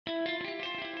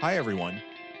Hi, everyone.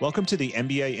 Welcome to the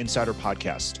MBA Insider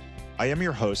Podcast. I am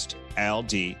your host, Al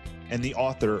D., and the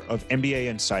author of MBA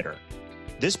Insider.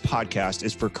 This podcast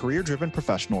is for career-driven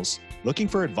professionals looking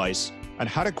for advice on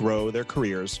how to grow their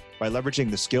careers by leveraging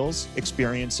the skills,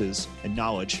 experiences, and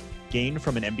knowledge gained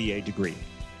from an MBA degree.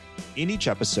 In each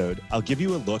episode, I'll give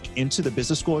you a look into the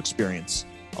business school experience,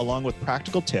 along with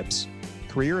practical tips,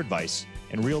 career advice,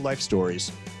 and real-life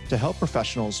stories to help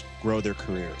professionals grow their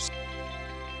careers.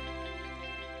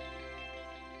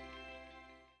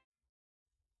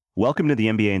 Welcome to the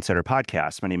MBA Insider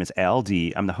Podcast. My name is Al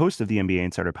D. I'm the host of the MBA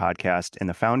Insider Podcast and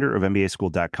the founder of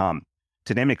MBAschool.com.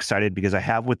 Today, I'm excited because I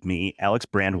have with me Alex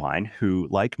Brandwein, who,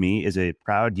 like me, is a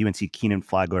proud UNC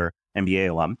Kenan-Flagler MBA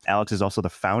alum. Alex is also the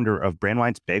founder of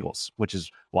Brandwein's Bagels, which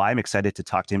is why I'm excited to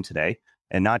talk to him today.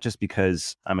 And not just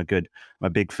because I'm a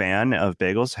big fan of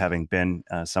bagels, having been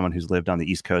someone who's lived on the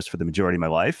East Coast for the majority of my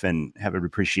life and have an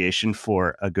appreciation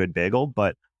for a good bagel,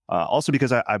 but also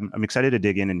because I'm excited to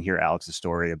dig in and hear Alex's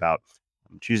story about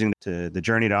choosing the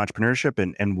journey to entrepreneurship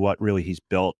and what really he's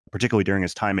built, particularly during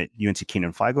his time at UNC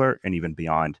Kenan-Flagler and even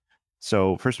beyond.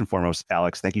 So first and foremost,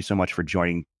 Alex, thank you so much for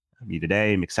joining me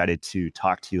today. I'm excited to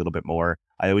talk to you a little bit more.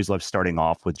 I always love starting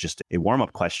off with just a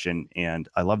warm-up question, and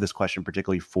I love this question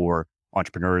particularly for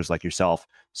entrepreneurs like yourself.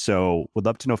 So would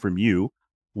love to know from you,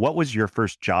 what was your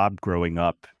first job growing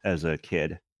up as a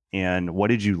kid, and what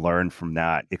did you learn from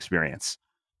that experience?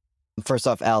 First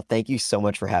off, Al, thank you so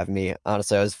much for having me.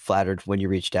 Honestly, I was flattered when you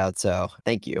reached out, so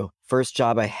thank you. First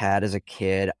job I had as a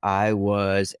kid, I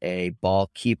was a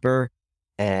ball keeper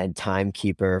and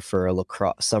timekeeper for a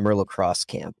summer lacrosse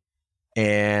camp.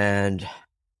 And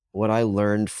what I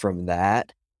learned from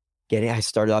that, I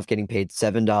started off getting paid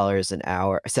 $7 an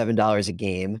hour, $7 a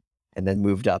game, and then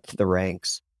moved up the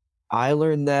ranks. I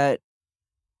learned that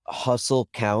hustle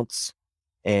counts,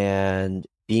 and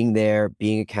being there,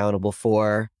 being accountable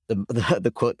for.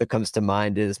 The quote that comes to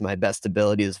mind is, my best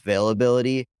ability is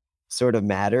availability, sort of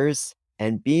matters.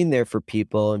 And being there for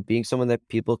people and being someone that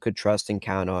people could trust and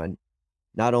count on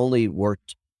not only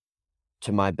worked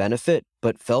to my benefit,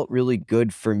 but felt really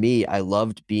good for me. I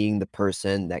loved being the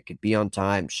person that could be on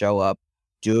time, show up,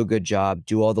 do a good job,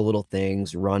 do all the little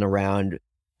things, run around,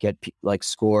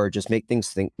 score, just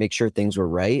make sure things were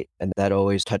right. And that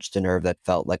always touched a nerve that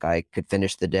felt like I could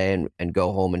finish the day and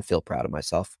go home and feel proud of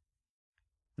myself.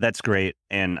 That's great.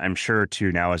 And I'm sure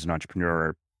too, now as an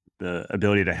entrepreneur, the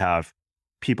ability to have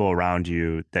people around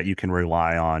you that you can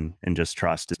rely on and just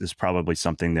trust is probably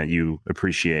something that you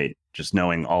appreciate, just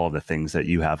knowing all of the things that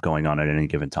you have going on at any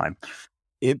given time.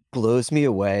 It blows me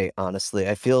away, honestly.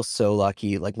 I feel so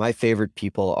lucky. Like, my favorite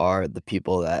people are the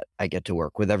people that I get to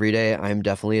work with every day. I'm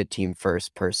definitely a team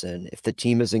first person. If the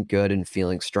team isn't good and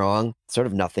feeling strong, sort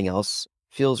of nothing else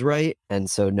feels right. And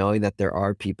so knowing that there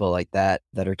are people like that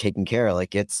are taken care of,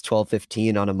 like it's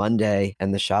 12:15 on a Monday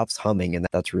and the shop's humming, and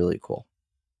that's really cool.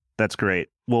 That's great.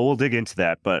 Well, we'll dig into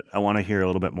that, but I want to hear a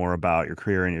little bit more about your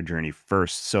career and your journey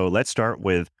first. So let's start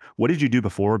with, what did you do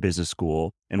before business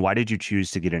school, and why did you choose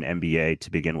to get an MBA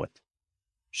to begin with?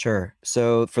 Sure.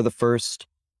 So for the first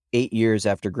 8 years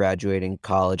after graduating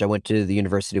college, I went to the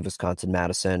University of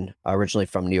Wisconsin-Madison, originally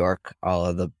from New York, all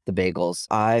of the bagels.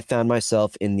 I found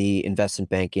myself in the investment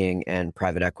banking and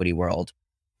private equity world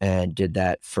and did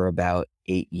that for about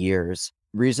 8 years.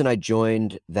 Reason I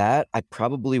joined that, I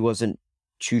probably wasn't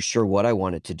too sure what I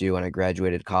wanted to do when I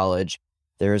graduated college.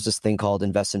 There was this thing called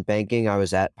investment banking. I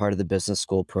was at part of the business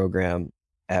school program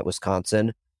at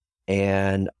Wisconsin,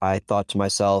 and I thought to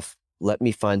myself, let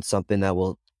me find something that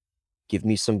will give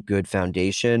me some good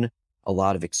foundation, a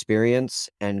lot of experience.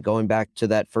 And going back to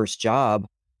that first job,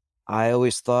 I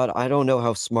always thought, I don't know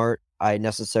how smart I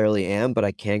necessarily am, but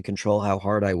I can control how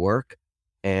hard I work.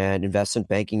 And investment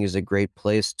banking is a great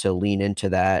place to lean into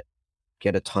that,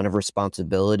 get a ton of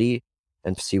responsibility,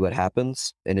 and see what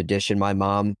happens. In addition, my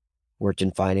mom worked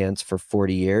in finance for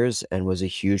 40 years and was a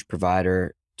huge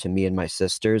provider to me and my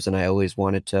sisters. And I always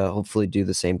wanted to hopefully do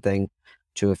the same thing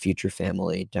to a future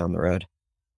family down the road.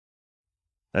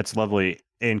 That's lovely.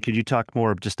 And could you talk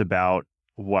more just about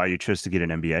why you chose to get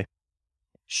an MBA?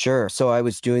 Sure. So I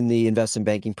was doing the investment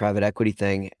banking private equity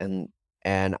thing, and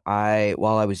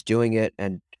while I was doing it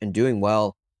and doing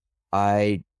well,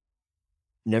 I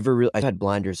had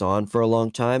blinders on for a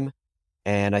long time,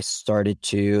 and I started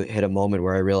to hit a moment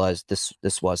where I realized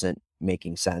this wasn't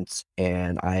making sense,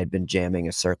 and I had been jamming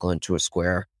a circle into a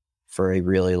square for a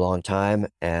really long time,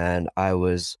 and I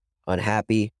was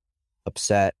unhappy,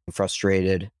 upset,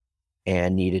 frustrated,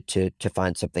 and needed to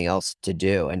find something else to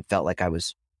do, and felt like I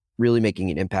was really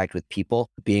making an impact with people.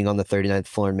 Being on the 39th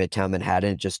floor in Midtown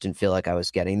Manhattan, it just didn't feel like I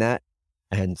was getting that.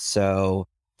 And so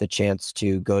the chance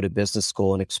to go to business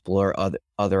school and explore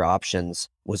other options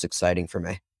was exciting for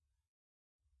me.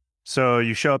 So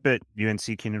you show up at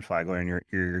UNC Kenan-Flagler and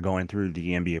you're going through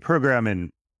the MBA program,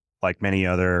 and like many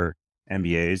other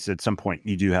MBAs, at some point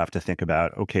you do have to think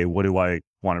about, okay, what do I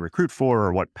want to recruit for,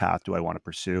 or what path do I want to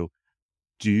pursue?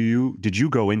 Did you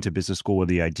go into business school with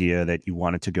the idea that you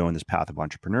wanted to go in this path of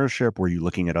entrepreneurship? Were you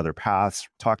looking at other paths?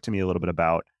 Talk to me a little bit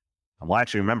about. Well,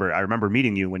 actually, I remember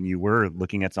meeting you when you were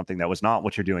looking at something that was not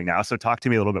what you're doing now. So talk to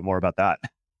me a little bit more about that.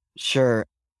 Sure.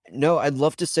 No, I'd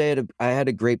love to say I had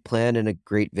a great plan and a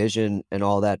great vision and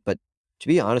all that. But to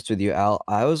be honest with you, Al,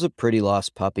 I was a pretty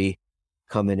lost puppy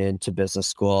coming into business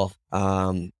school.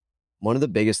 One of the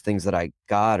biggest things that I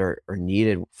got or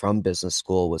needed from business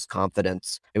school was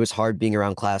confidence. It was hard being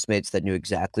around classmates that knew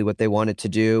exactly what they wanted to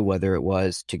do, whether it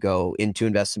was to go into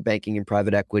investment banking and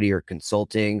private equity or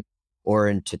consulting or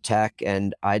into tech.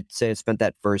 And I'd say I spent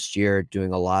that first year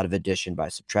doing a lot of addition by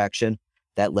subtraction.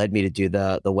 That led me to do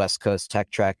the West Coast Tech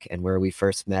Trek, and where we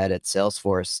first met at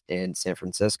Salesforce in San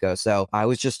Francisco. So I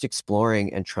was just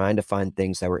exploring and trying to find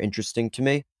things that were interesting to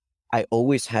me. I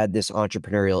always had this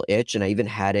entrepreneurial itch, and I even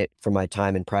had it from my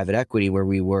time in private equity where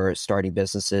we were starting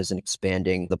businesses and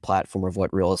expanding the platform of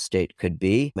what real estate could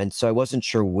be. And so I wasn't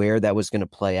sure where that was going to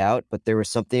play out, but there was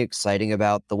something exciting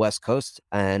about the West Coast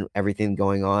and everything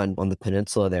going on the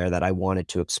peninsula there that I wanted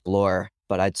to explore.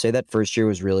 But I'd say that first year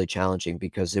was really challenging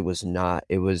because I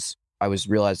was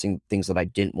realizing things that I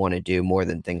didn't want to do more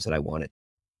than things that I wanted.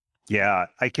 Yeah,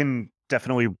 I can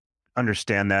definitely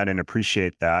understand that and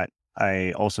appreciate that.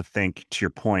 I also think, to your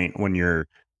point, when you're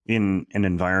in an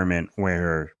environment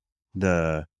where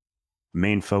the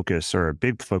main focus or a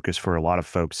big focus for a lot of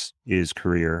folks is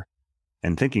career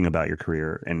and thinking about your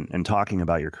career and talking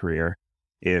about your career,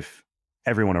 if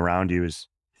everyone around you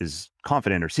is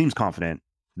confident or seems confident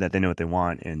that they know what they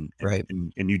want and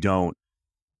you don't,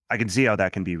 I can see how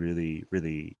that can be really,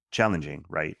 really challenging,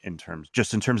 right? In terms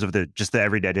of the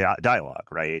everyday dialogue,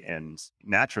 right? And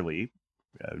naturally,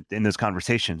 in those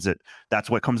conversations, that's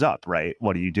what comes up, right?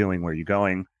 What are you doing? Where are you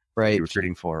going? Right. What are you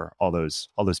recruiting for? All those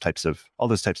types of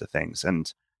things.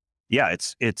 And yeah,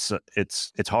 it's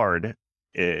hard.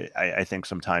 I think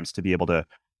sometimes to be able to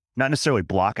not necessarily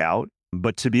block out,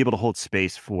 but to be able to hold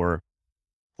space for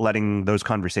letting those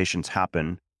conversations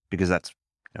happen, because that's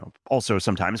also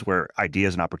sometimes where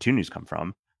ideas and opportunities come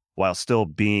from, while still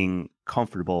being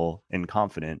comfortable and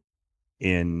confident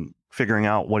in figuring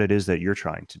out what it is that you're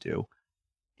trying to do.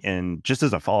 And just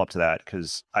as a follow-up to that,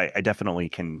 because I definitely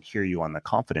can hear you on the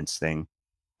confidence thing,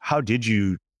 how did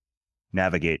you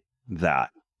navigate that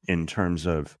in terms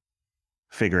of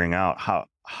figuring out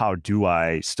how do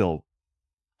I still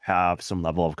have some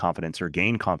level of confidence or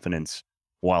gain confidence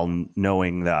while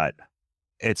knowing that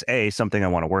it's A, something I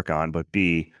want to work on, but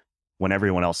B, when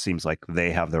everyone else seems like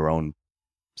they have their own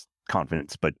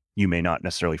confidence, but you may not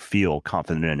necessarily feel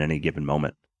confident in any given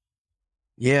moment?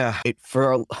 Yeah,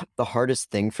 the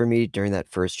hardest thing for me during that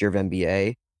first year of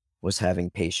MBA was having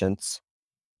patience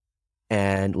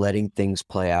and letting things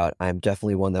play out. I'm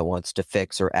definitely one that wants to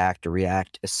fix or act or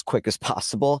react as quick as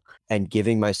possible, and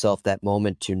giving myself that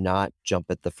moment to not jump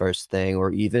at the first thing.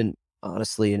 Or even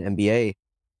honestly in MBA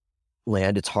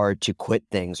land, it's hard to quit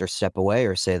things or step away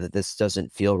or say that this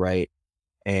doesn't feel right.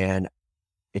 And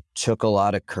it took a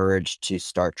lot of courage to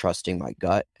start trusting my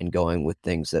gut and going with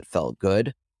things that felt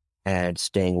good and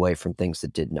staying away from things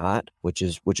that did not, which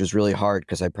is really hard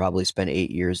because I probably spent 8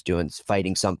 years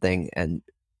fighting something and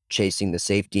chasing the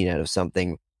safety net of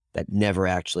something that never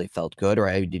actually felt good, or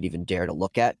I didn't even dare to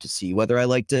look at to see whether I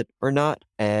liked it or not.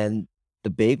 And the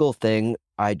bagel thing,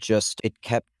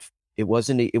 it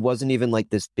wasn't even like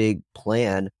this big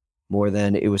plan, more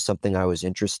than it was something I was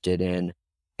interested in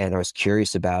and I was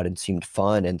curious about and seemed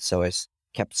fun. And so I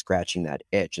kept scratching that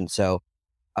itch. And so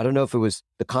I don't know if it was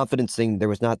the confidence thing. There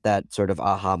was not that sort of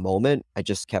aha moment. I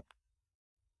just kept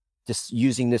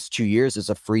using this 2 years as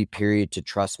a free period to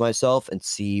trust myself and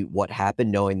see what happened,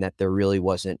 knowing that there really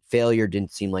wasn't failure,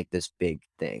 didn't seem like this big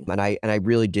thing. And I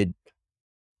really did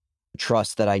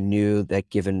trust that I knew that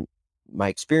given my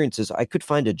experiences, I could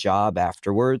find a job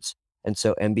afterwards. And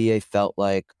so MBA felt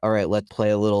like, all right, let's play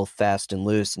a little fast and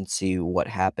loose and see what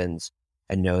happens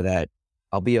and know that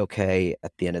I'll be okay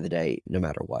at the end of the day, no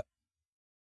matter what.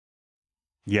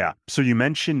 Yeah. So you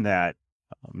mentioned that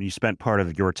you spent part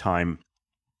of your time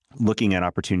looking at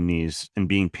opportunities and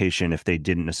being patient if they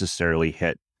didn't necessarily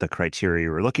hit the criteria you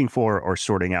were looking for, or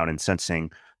sorting out and sensing,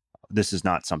 this is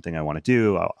not something I want to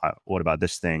do. What about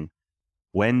this thing?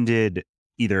 When did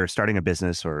either starting a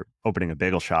business or opening a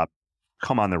bagel shop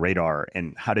come on the radar,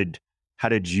 and how did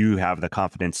you have the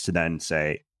confidence to then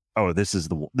say, oh, this is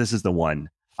the one,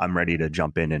 I'm ready to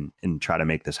jump in and try to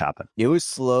make this happen? It was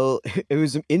slow. It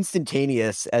was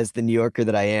instantaneous as the New Yorker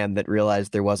that I am that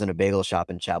realized there wasn't a bagel shop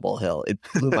in Chapel Hill. It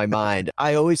blew my mind.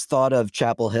 I always thought of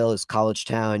Chapel Hill as college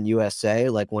town, USA,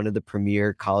 like one of the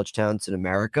premier college towns in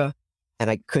America. And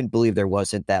I couldn't believe there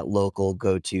wasn't that local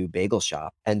go-to bagel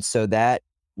shop. And so that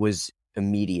was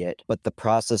immediate. But the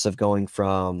process of going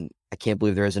from, I can't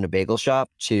believe there isn't a bagel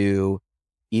shop, to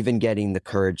even getting the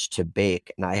courage to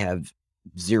bake. And I have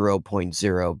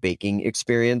 0.0 baking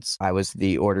experience. I was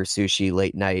the order sushi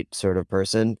late night sort of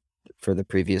person for the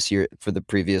previous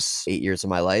 8 years of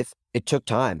my life. It took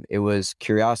time. It was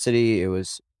curiosity. It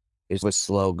was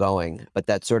slow going, but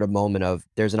that sort of moment of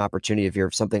there's an opportunity. If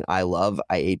you're something I love,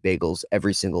 I ate bagels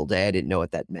every single day. I didn't know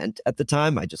what that meant at the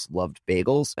time. I just loved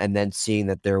bagels. And then seeing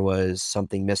that there was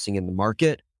something missing in the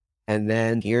market, and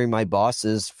then hearing my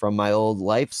bosses from my old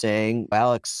life saying,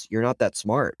 Alex, you're not that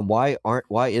smart. Why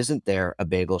isn't there a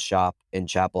bagel shop in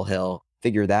Chapel Hill?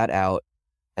 Figure that out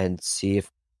and see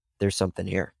if there's something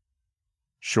here.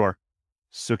 Sure.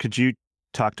 So could you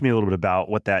talk to me a little bit about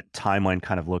what that timeline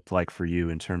kind of looked like for you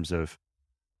in terms of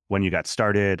when you got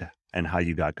started and how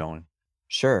you got going?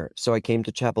 Sure. So I came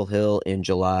to Chapel Hill in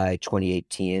July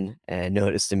 2018 and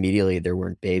noticed immediately there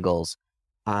weren't bagels.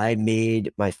 I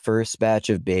made my first batch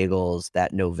of bagels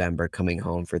that November coming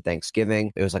home for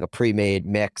Thanksgiving. It was like a pre-made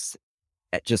mix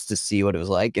just to see what it was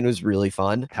like. And it was really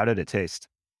fun. How did it taste?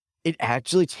 It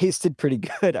actually tasted pretty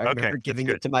good. I remember giving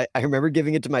it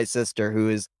to my sister, who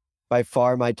is by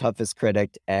far my toughest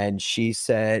critic. And she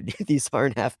said, these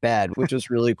aren't half bad, which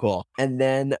was really cool. And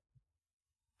then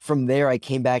from there, I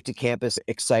came back to campus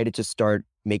excited to start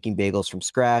making bagels from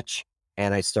scratch.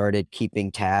 And I started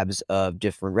keeping tabs of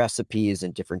different recipes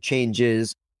and different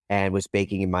changes, and was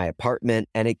baking in my apartment.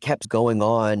 And it kept going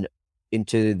on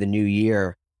into the new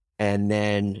year. And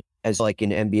then as like in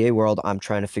MBA world, I'm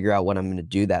trying to figure out what I'm going to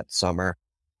do that summer.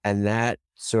 And that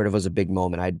sort of was a big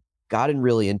moment. I'd gotten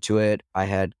really into it. I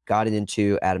had gotten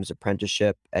into Adam's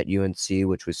apprenticeship at UNC,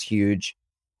 which was huge.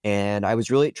 And I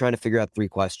was really trying to figure out 3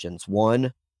 questions.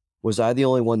 1, was I the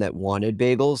only one that wanted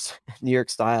bagels, New York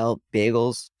style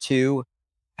bagels? 2,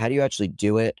 how do you actually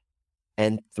do it?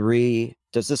 And 3,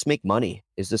 does this make money?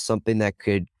 Is this something that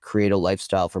could create a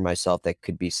lifestyle for myself that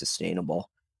could be sustainable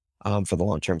for the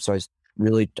long term? So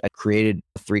I created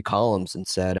 3 columns and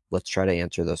said, let's try to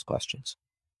answer those questions.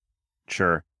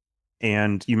 Sure.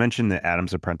 And you mentioned the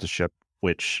Adam's apprenticeship,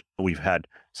 which we've had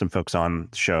some folks on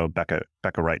the show. Becca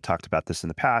Wright talked about this in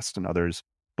the past and others.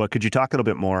 But could you talk a little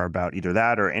bit more about either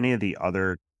that or any of the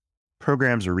other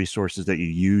programs or resources that you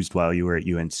used while you were at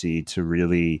UNC to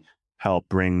really help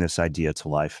bring this idea to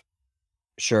life?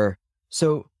 Sure.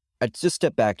 So I just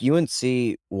step back.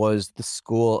 UNC was the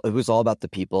school. It was all about the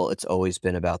people. It's always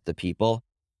been about the people.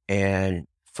 And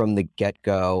from the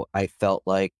get-go, I felt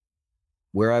like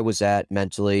where I was at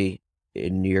mentally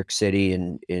in New York City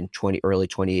in early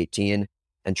 2018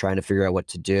 and trying to figure out what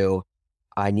to do,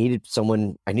 I needed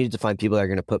to find people that are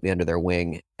going to put me under their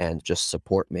wing and just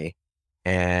support me.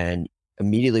 And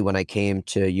immediately when I came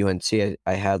to UNC,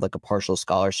 I had like a partial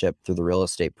scholarship through the real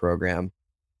estate program.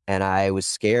 And I was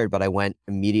scared, but I went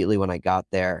immediately when I got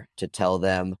there to tell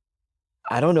them,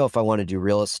 I don't know if I want to do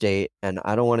real estate, and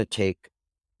I don't want to take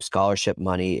scholarship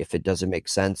money if it doesn't make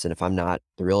sense. And if I'm not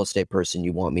the real estate person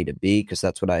you want me to be, because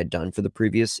that's what I had done for the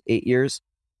previous 8 years.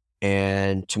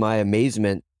 And to my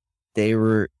amazement, they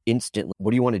were instantly,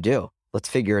 what do you want to do? Let's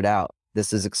figure it out.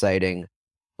 This is exciting.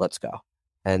 Let's go.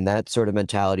 And that sort of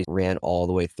mentality ran all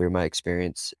the way through my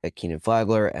experience at Keenan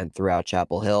Flagler and throughout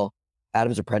Chapel Hill.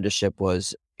 Adam's apprenticeship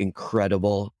was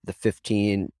incredible. The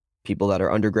 15 people that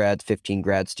are undergrads, 15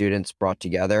 grad students brought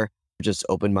together just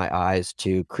opened my eyes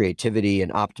to creativity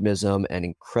and optimism and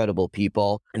incredible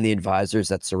people. And the advisors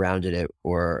that surrounded it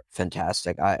were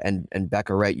fantastic. And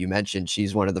Becca Wright, you mentioned,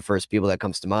 she's one of the first people that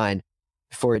comes to mind.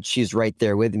 She's right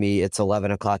there with me. It's 11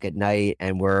 o'clock at night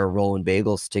and we're rolling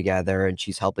bagels together, and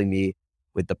she's helping me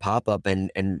with the pop-up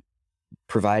and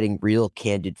providing real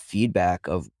candid feedback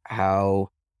of how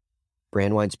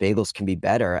Brandwine's bagels can be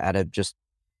better out of just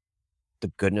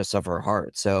the goodness of her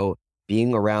heart. So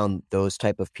being around those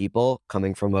type of people,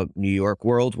 coming from a New York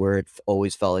world where it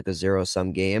always felt like a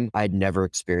zero-sum game, I'd never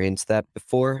experienced that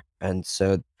before. And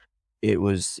so it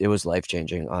was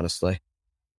life-changing, honestly.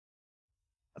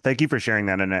 Thank you for sharing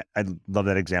that. And I love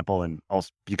that example. And also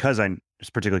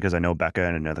particularly because I know Becca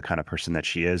and I know the kind of person that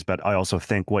she is, but I also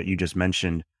think what you just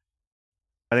mentioned,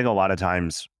 I think a lot of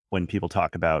times when people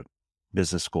talk about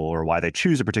business school or why they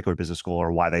choose a particular business school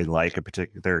or why they like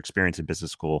their experience in business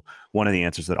school, one of the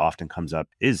answers that often comes up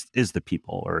is the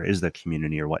people or is the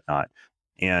community or whatnot.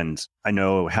 And I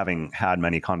know, having had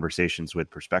many conversations with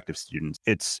prospective students,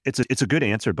 it's a good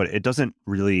answer, but it doesn't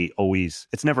really always,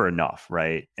 it's never enough,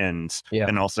 right? And Yeah.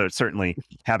 also, certainly,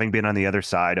 having been on the other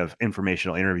side of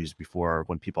informational interviews before,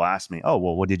 when people ask me, oh,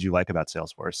 well, what did you like about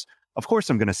Salesforce? Of course,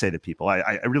 I'm going to say to people,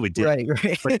 I really did.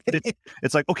 Right. But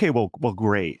it's like, okay, well,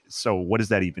 great. So what does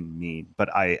that even mean?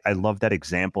 But I love that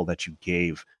example that you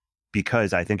gave,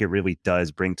 because I think it really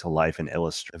does bring to life and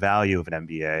illustrate the value of an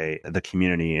MBA, the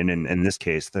community, and in this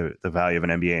case, the value of an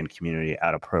MBA and community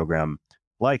at a program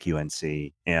like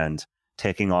UNC. And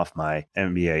taking off my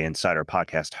MBA Insider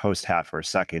podcast host hat for a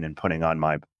second and putting on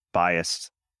my biased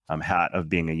hat of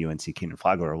being a UNC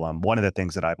Kenan-Flagler alum, one of the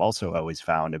things that I've also always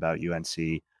found about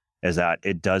UNC is that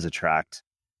it does attract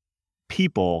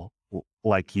people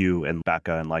like you and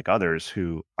Becca and like others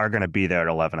who are going to be there at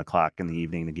 11 o'clock in the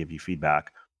evening to give you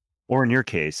feedback. Or in your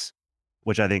case,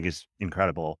 which I think is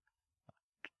incredible,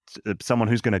 someone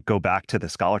who's going to go back to the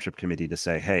scholarship committee to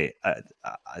say, hey,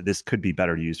 this could be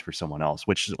better used for someone else,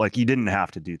 which, like, you didn't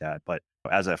have to do that. But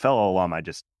as a fellow alum,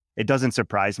 it doesn't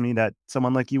surprise me that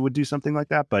someone like you would do something like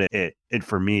that. But it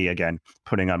for me, again,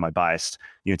 putting on my biased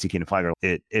UNC Kenan-Flagler,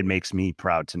 it makes me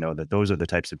proud to know that those are the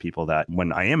types of people that,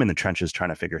 when I am in the trenches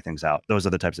trying to figure things out, those are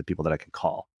the types of people that I can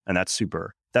call. And that's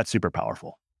super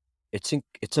powerful.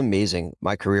 It's amazing.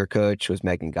 My career coach was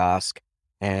Megan Gosk,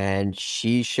 and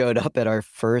she showed up at our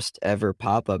first ever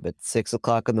pop-up at 6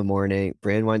 o'clock in the morning,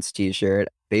 Brandwine's t-shirt,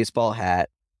 baseball hat,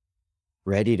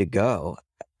 ready to go,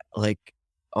 like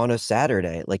on a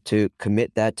Saturday, like to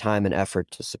commit that time and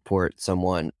effort to support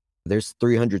someone. There's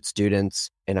 300 students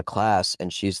in a class,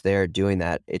 and she's there doing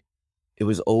that. It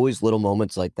was always little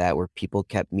moments like that where people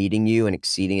kept meeting you and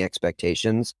exceeding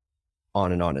expectations,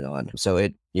 on and on and on. So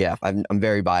I'm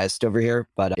very biased over here,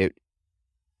 but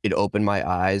it opened my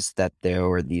eyes that there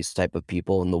were these type of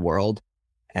people in the world,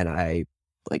 and I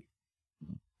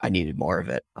needed more of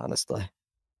it, honestly.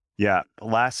 Yeah.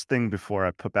 Last thing before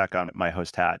I put back on my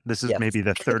host hat. This is Yes. maybe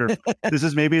the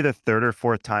third or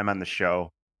fourth time on the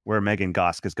show where Megan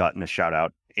Gosk has gotten a shout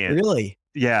out. And Really?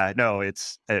 yeah, no,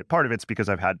 it's part of it's because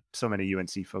I've had so many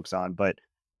UNC folks on, but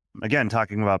again,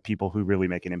 talking about people who really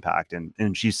make an impact, and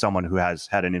she's someone who has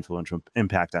had an influential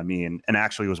impact on me, and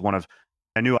actually was one of,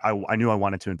 I knew I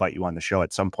wanted to invite you on the show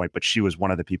at some point, but she was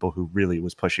one of the people who really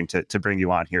was pushing to bring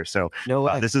you on here. So No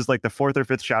way. this is like the fourth or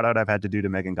fifth shout out I've had to do to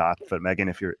Megan Gosk. But Megan,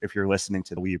 if you're listening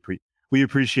to, we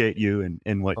appreciate you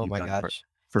and what Oh you've my done gosh.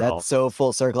 for That's all. so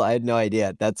full circle. I had no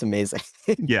idea. That's amazing.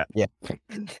 Yeah. Yeah.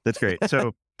 That's great.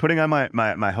 So putting on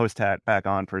my host hat back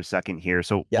on for a second here.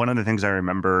 So Yep. One of the things I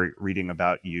remember reading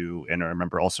about you, and I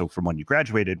remember also from when you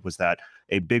graduated, was that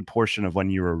a big portion of when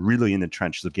you were really in the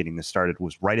trenches of getting this started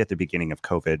was right at the beginning of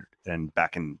COVID, and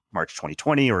back in March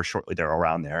 2020 or shortly there,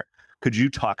 around there. Could you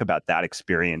talk about that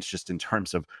experience, just in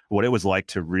terms of what it was like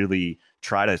to really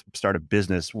try to start a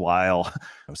business while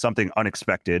something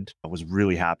unexpected was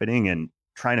really happening, and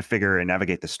trying to figure and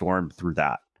navigate the storm through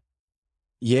that?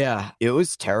 Yeah, it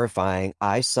was terrifying.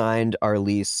 I signed our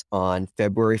lease on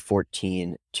February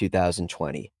 14,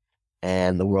 2020,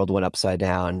 and the world went upside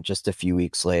down just a few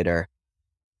weeks later.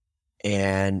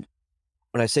 And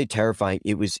when I say terrifying,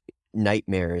 it was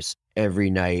nightmares every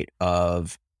night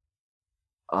of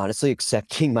honestly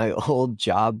accepting my old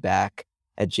job back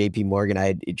at JP Morgan. I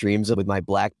had dreams of, with my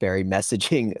BlackBerry,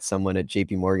 messaging someone at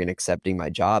JP Morgan accepting my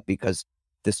job, because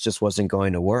this just wasn't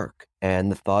going to work.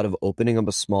 And the thought of opening up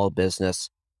a small business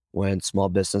when small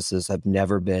businesses have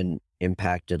never been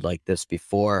impacted like this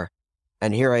before.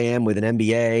 And here I am with an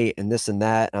MBA and this and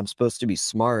that, and I'm supposed to be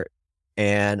smart,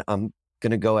 and I'm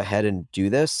going to go ahead and do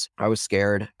this. I was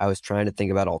scared. I was trying to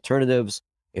think about alternatives,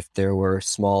 if there were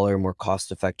smaller, more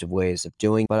cost-effective ways of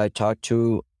doing. But I talked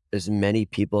to as many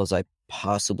people as I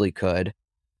possibly could.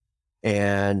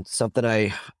 And something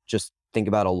I just think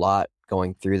about a lot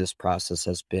going through this process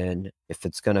has been, if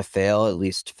it's going to fail, at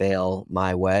least fail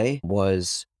my way.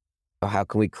 Was how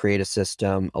can we create a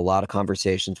system? A lot of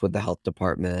conversations with the health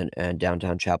department and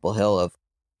downtown Chapel Hill of,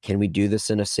 can we do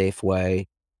this in a safe way?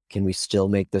 Can we still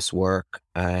make this work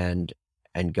and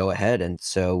go ahead? And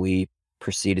so we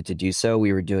proceeded to do so.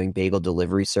 We were doing bagel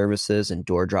delivery services and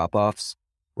door drop-offs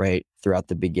right throughout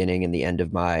the beginning and the end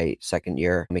of my second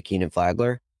year at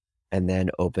Kenan-Flagler, and then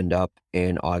opened up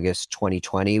in August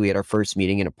 2020. We had our first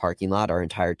meeting in a parking lot, our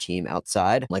entire team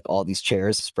outside, like all these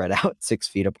chairs spread out 6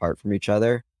 feet apart from each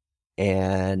other,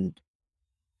 and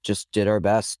just did our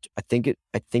best. I think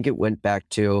it went back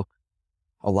to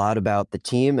a lot about the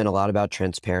team and a lot about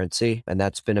transparency. And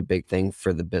that's been a big thing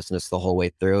for the business the whole way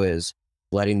through, is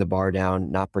letting the bar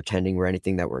down, not pretending we're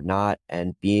anything that we're not,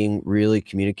 and being really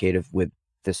communicative with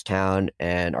this town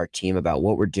and our team about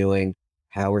what we're doing,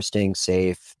 how we're staying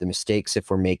safe, the mistakes if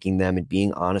we're making them, and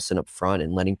being honest and upfront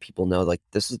and letting people know like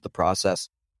this is the process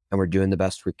and we're doing the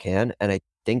best we can. And I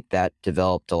think that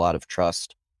developed a lot of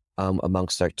trust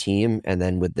amongst our team and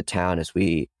then with the town as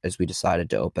we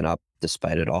decided to open up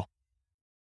despite it all.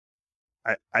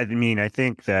 I mean, I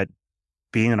think that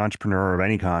being an entrepreneur of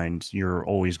any kind, you're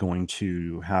always going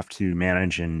to have to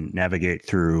manage and navigate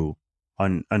through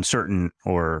uncertain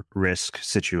or risk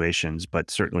situations.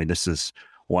 But certainly this is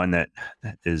one that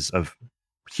is of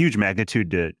huge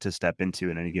magnitude to step into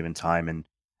at any given time. And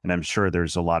I'm sure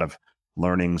there's a lot of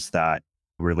learnings that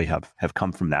really have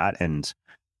come from that. And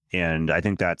I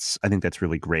think that's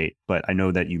really great. But I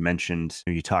know that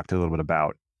you talked a little bit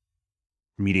about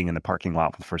meeting in the parking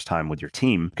lot for the first time with your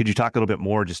team. Could you talk a little bit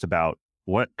more just about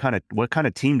what kind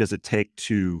of team does it take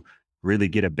to really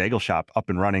get a bagel shop up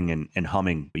and running and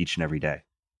humming each and every day?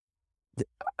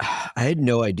 I had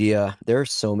no idea. There are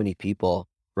so many people.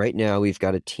 Right now we've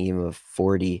got a team of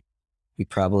 40.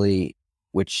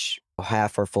 Which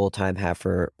half are full-time, half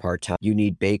are part-time. You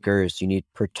need bakers, you need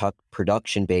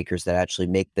production bakers that actually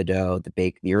make the dough,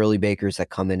 the early bakers that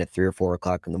come in at 3 or 4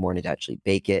 o'clock in the morning to actually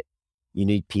bake it. You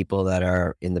need people that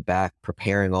are in the back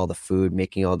preparing all the food,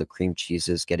 making all the cream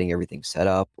cheeses, getting everything set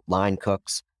up, line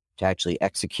cooks to actually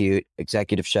execute,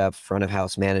 executive chefs, front of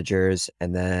house managers,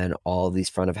 and then all these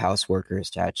front of house workers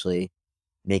to actually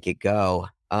make it go.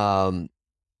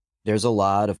 There's a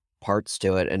lot of parts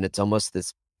to it, and it's almost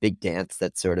this big dance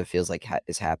that sort of feels like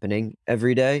is happening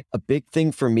every day. A big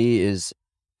thing for me is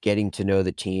getting to know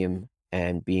the team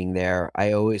and being there.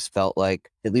 I always felt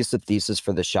like, at least the thesis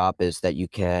for the shop is that you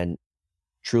can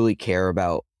truly care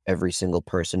about every single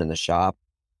person in the shop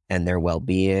and their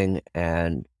well-being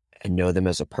and know them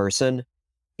as a person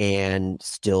and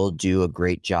still do a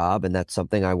great job. And that's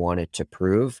something I wanted to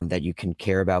prove, that you can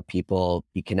care about people,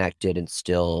 be connected and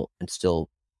still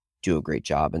do a great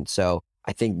job. And so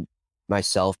I think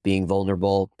myself being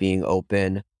vulnerable, being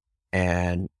open,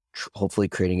 and hopefully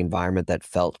creating an environment that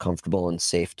felt comfortable and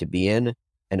safe to be in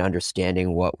and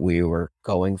understanding what we were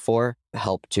going for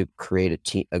helped to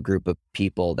create a group of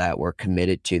people that were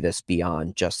committed to this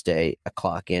beyond just a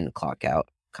clock in, clock out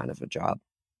kind of a job.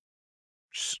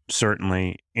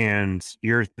 Certainly. And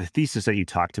the thesis that you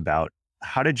talked about,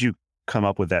 how did you come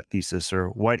up with that thesis, or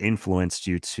what influenced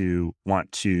you to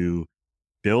want to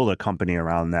build a company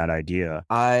around that idea?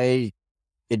 I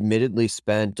admittedly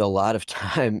spent a lot of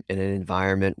time in an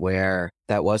environment where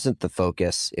that wasn't the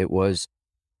focus. It was,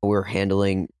 we're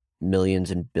handling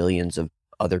millions and billions of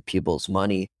other people's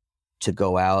money to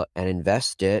go out and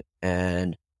invest it,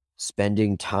 and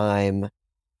spending time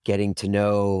getting to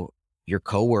know your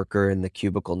coworker in the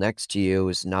cubicle next to you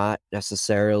is not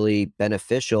necessarily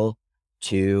beneficial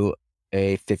to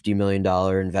a $50 million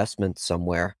investment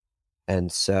somewhere.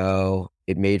 And so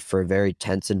it made for a very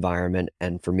tense environment.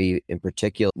 And for me in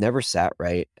particular, never sat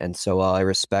right. And so while I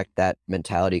respect that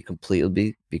mentality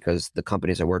completely, because the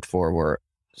companies I worked for were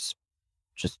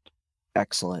just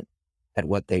excellent at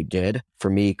what they did, for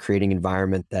me, creating an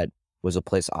environment that was a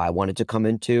place I wanted to come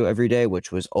into every day,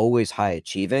 which was always high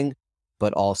achieving,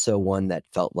 but also one that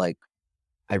felt like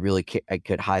I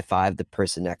could high five the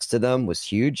person next to them, was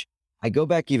huge. I go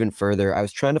back even further. I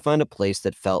was trying to find a place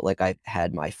that felt like I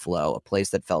had my flow, a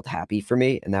place that felt happy for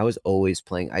me. And that was always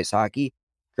playing ice hockey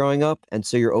growing up. And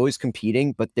so you're always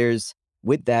competing, but there's,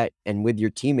 with that and with your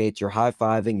teammates, you're high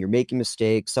fiving, you're making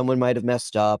mistakes. Someone might have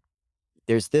messed up.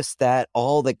 There's this, that,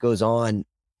 all that goes on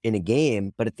in a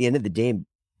game. But at the end of the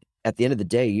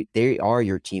day, they are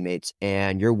your teammates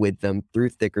and you're with them through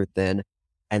thick or thin.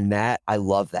 And that, I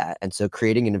love that. And so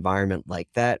creating an environment like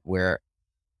that where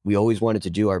we always wanted to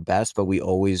do our best, but we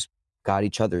always got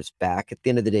each other's back at the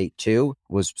end of the day too,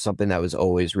 was something that was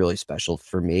always really special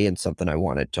for me and something I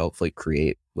wanted to hopefully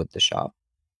create with the shop.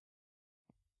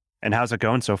 And how's it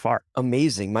going so far?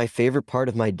 Amazing. My favorite part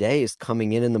of my day is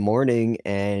coming in the morning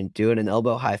and doing an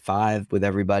elbow high five with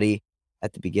everybody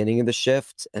at the beginning of the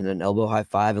shift, and an elbow high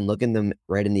five and looking them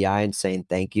right in the eye and saying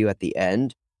thank you at the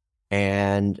end.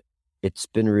 And it's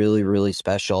been really, really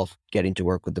special getting to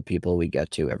work with the people we get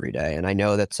to every day. And I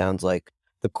know that sounds like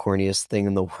the corniest thing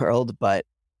in the world, but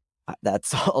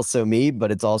that's also me,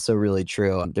 but it's also really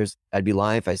true. I'd be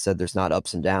lying if I said there's not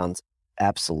ups and downs.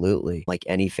 Absolutely. Like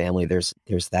any family, there's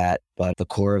that, but the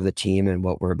core of the team and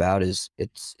what we're about is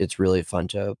it's really fun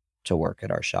to work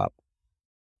at our shop.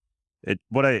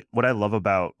 What I love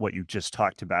about what you just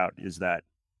talked about is that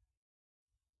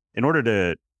in order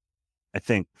to, I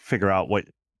think, figure out what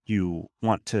you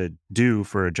want to do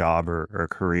for a job or a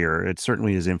career, it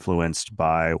certainly is influenced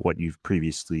by what you've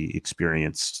previously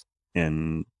experienced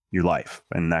in your life.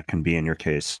 And that can be, in your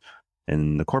case,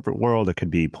 in the corporate world. It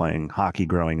could be playing hockey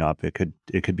growing up. It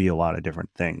could be a lot of different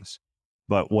things.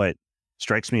 But what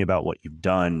strikes me about what you've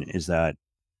done is that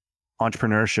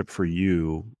entrepreneurship for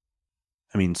you,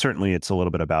 I mean, certainly it's a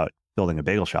little bit about building a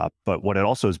bagel shop, but what it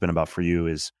also has been about for you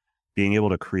is being able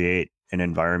to create an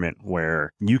environment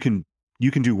where you can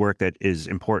do work that is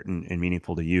important and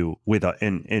meaningful to you with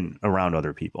in around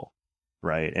other people,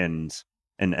 right? And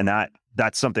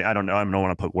that's something, I don't know, I don't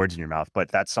want to put words in your mouth, but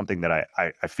that's something that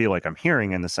I feel like I'm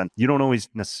hearing, in the sense you don't always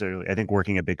necessarily, I think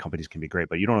working at big companies can be great,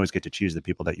 but you don't always get to choose the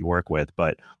people that you work with.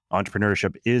 But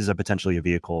entrepreneurship is potentially a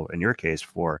vehicle in your case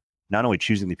for not only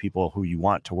choosing the people who you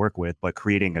want to work with, but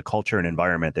creating a culture and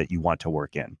environment that you want to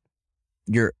work in.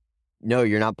 You're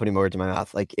not putting words in my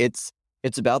mouth. Like it's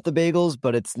about the bagels,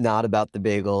 but it's not about the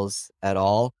bagels at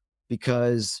all,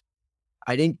 because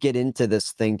I didn't get into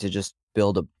this thing to just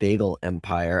build a bagel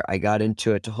empire. I got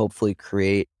into it to hopefully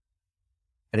create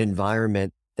an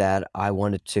environment that I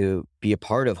wanted to be a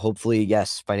part of. Hopefully,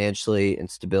 yes, financially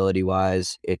and stability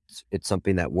wise, it's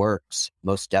something that works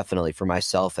most definitely for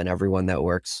myself and everyone that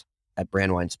works at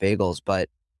Brandwine's Bagels. But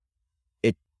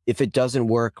if it doesn't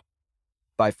work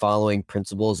by following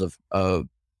principles of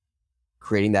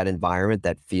creating that environment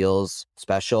that feels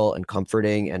special and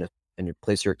comforting and a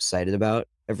place you're excited about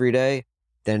every day,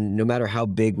 then no matter how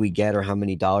big we get or how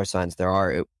many dollar signs there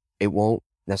are, it won't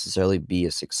necessarily be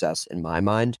a success in my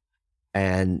mind.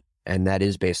 And that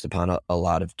is based upon a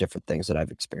lot of different things that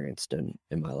I've experienced in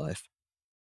my life.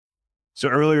 So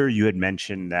earlier you had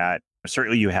mentioned that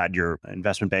certainly you had your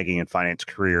investment banking and finance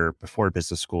career before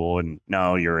business school, and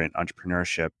now you're in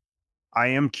entrepreneurship. I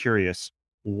am curious,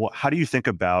 how do you think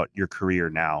about your career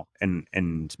now, and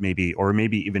maybe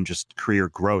even just career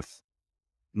growth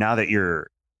now that you're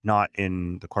not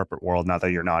in the corporate world, now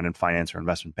that you're not in finance or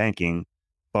investment banking?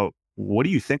 But what do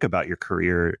you think about your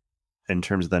career in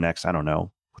terms of the next,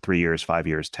 3 years, 5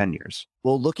 years, 10 years?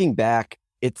 Well, looking back,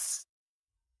 it's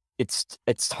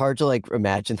hard to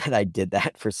imagine that I did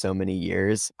that for so many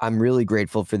years. I'm really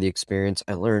grateful for the experience.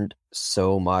 I learned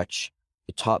so much.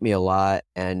 It taught me a lot.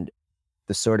 And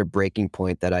the sort of breaking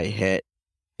point that I hit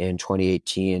in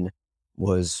 2018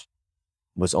 was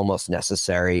almost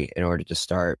necessary in order to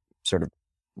start sort of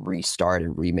restart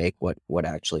and remake what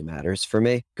actually matters for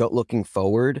me. Looking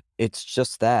forward, it's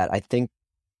just that. I think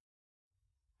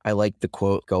I like the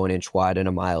quote, "Go an inch wide and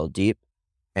a mile deep."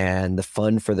 And the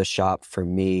fun for the shop for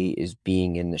me is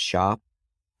being in the shop.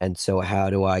 And so how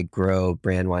do I grow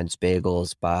Brandwine's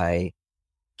Bagels? By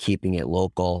keeping it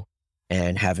local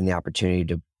and having the opportunity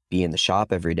to be in the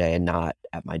shop every day and not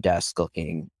at my desk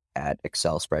looking at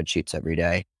Excel spreadsheets every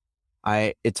day.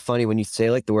 It's funny when you say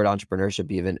the word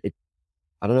entrepreneurship, even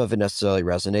I don't know if it necessarily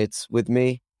resonates with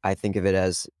me. I think of it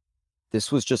as,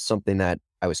 this was just something that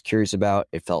I was curious about.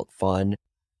 It felt fun.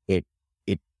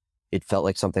 It felt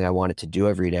like something I wanted to do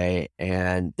every day.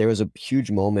 And there was a huge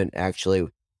moment actually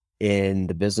in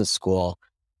the business school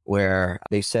where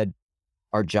they said,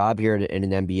 our job here in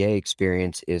an MBA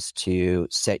experience is to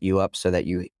set you up so that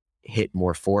you hit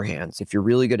more forehands. If you're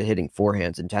really good at hitting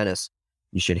forehands in tennis,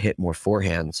 you should hit more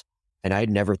forehands. And I had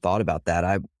never thought about that.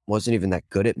 I wasn't even that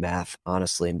good at math,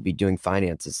 honestly, and be doing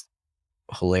finance is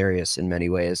hilarious in many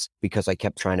ways because I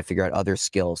kept trying to figure out other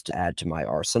skills to add to my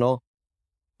arsenal.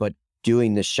 But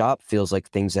doing this shop feels like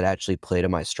things that actually play to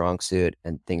my strong suit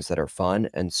and things that are fun.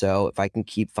 And so if I can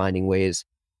keep finding ways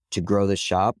to grow the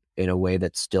shop in a way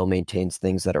that still maintains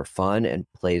things that are fun and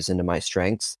plays into my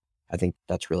strengths, I think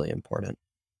that's really important.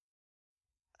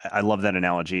 I love that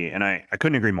analogy, and I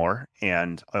couldn't agree more.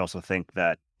 And I also think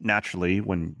that naturally,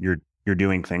 when you're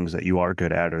doing things that you are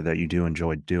good at or that you do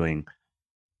enjoy doing,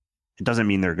 it doesn't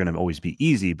mean they're going to always be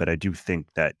easy, but I do think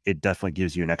that it definitely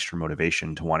gives you an extra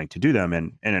motivation to wanting to do them,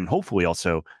 and then hopefully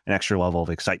also an extra level of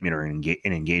excitement or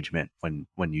engagement when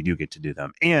you do get to do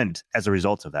them. And as a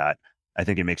result of that, I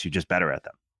think it makes you just better at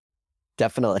them.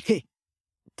 Definitely.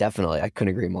 I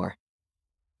couldn't agree more.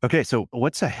 Okay, so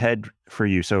what's ahead for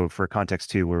you? So for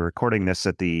context too, we're recording this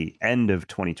at the end of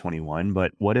 2021,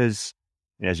 but as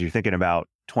you're thinking about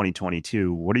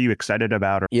 2022, what are you excited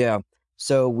about? Yeah,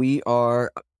 so we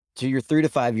are, to your 3 to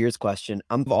 5 years question,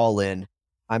 I'm all in.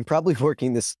 I'm probably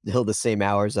working still the same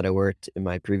hours that I worked in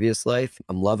my previous life.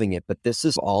 I'm loving it, but this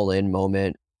is all in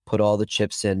moment, put all the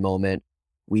chips in moment.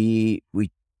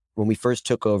 When we first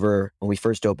took over, when we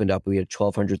first opened up, we had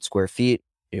 1,200 square feet.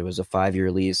 It was a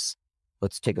 5-year lease.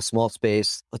 Let's take a small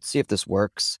space. Let's see if this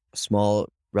works.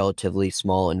 Relatively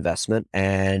small investment.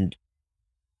 And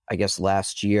I guess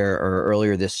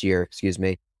earlier this year,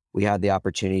 we had the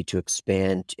opportunity to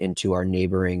expand into our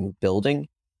neighboring building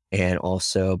and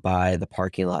also buy the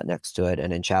parking lot next to it.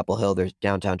 And in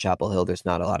downtown Chapel Hill, there's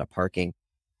not a lot of parking.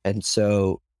 And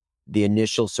so the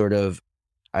initial sort of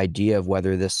idea of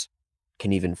whether this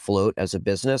can even float as a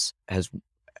business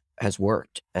has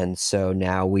worked. And so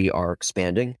now we are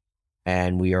expanding,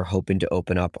 and we are hoping to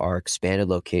open up our expanded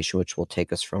location, which will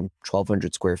take us from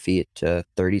 1,200 square feet to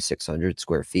 3,600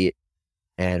 square feet,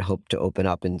 and hope to open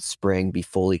up in spring, be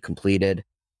fully completed,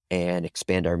 and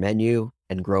expand our menu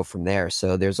and grow from there.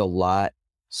 So there's a lot.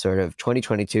 Sort of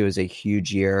 2022 is a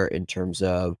huge year in terms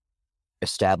of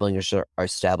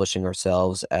establishing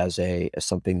ourselves as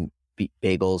something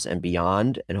bagels and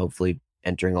beyond, and hopefully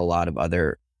entering a lot of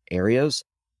other areas.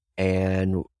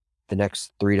 And the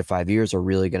next 3 to 5 years are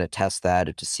really going to test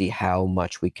that to see how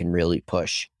much we can really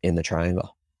push in the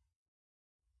triangle.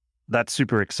 That's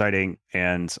super exciting,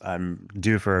 and I'm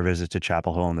due for a visit to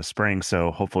Chapel Hill in the spring,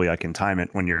 so hopefully I can time it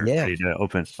when you're ready to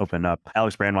open up.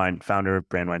 Alex Brandwein, founder of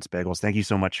Brandwein's Bagels, thank you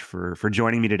so much for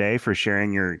joining me today, for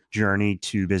sharing your journey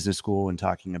to business school and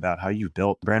talking about how you've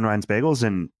built Brandwein's Bagels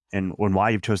and why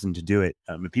you've chosen to do it.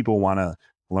 If people want to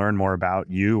learn more about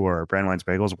you or Brandwein's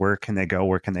Bagels, where can they go?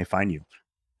 Where can they find you?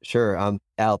 Sure.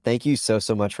 Al, thank you so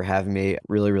much for having me.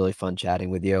 Really, really fun chatting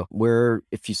with you.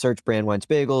 If you search Brandwein's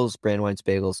Bagels,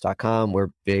 brandweinsbagels.com. We're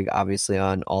big, obviously,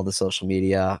 on all the social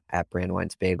media at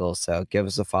Brandwein's Bagels. So give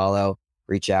us a follow,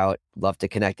 reach out. Love to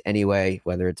connect anyway,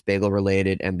 whether it's bagel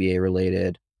related, MBA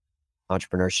related,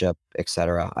 entrepreneurship,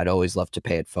 etc. I'd always love to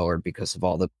pay it forward because of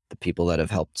all the people that have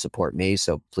helped support me.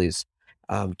 So please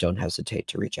don't hesitate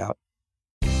to reach out.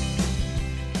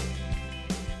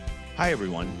 Hi,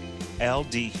 everyone.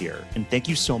 LD here, and thank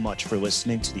you so much for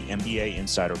listening to the MBA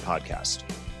Insider Podcast.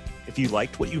 If you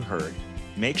liked what you heard,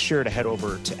 make sure to head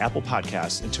over to Apple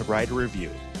Podcasts and to write a review.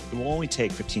 It will only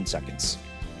take 15 seconds.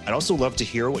 I'd also love to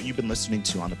hear what you've been listening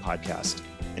to on the podcast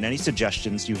and any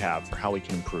suggestions you have for how we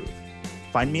can improve.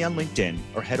 Find me on LinkedIn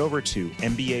or head over to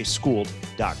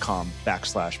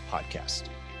mbaschooled.com/podcast.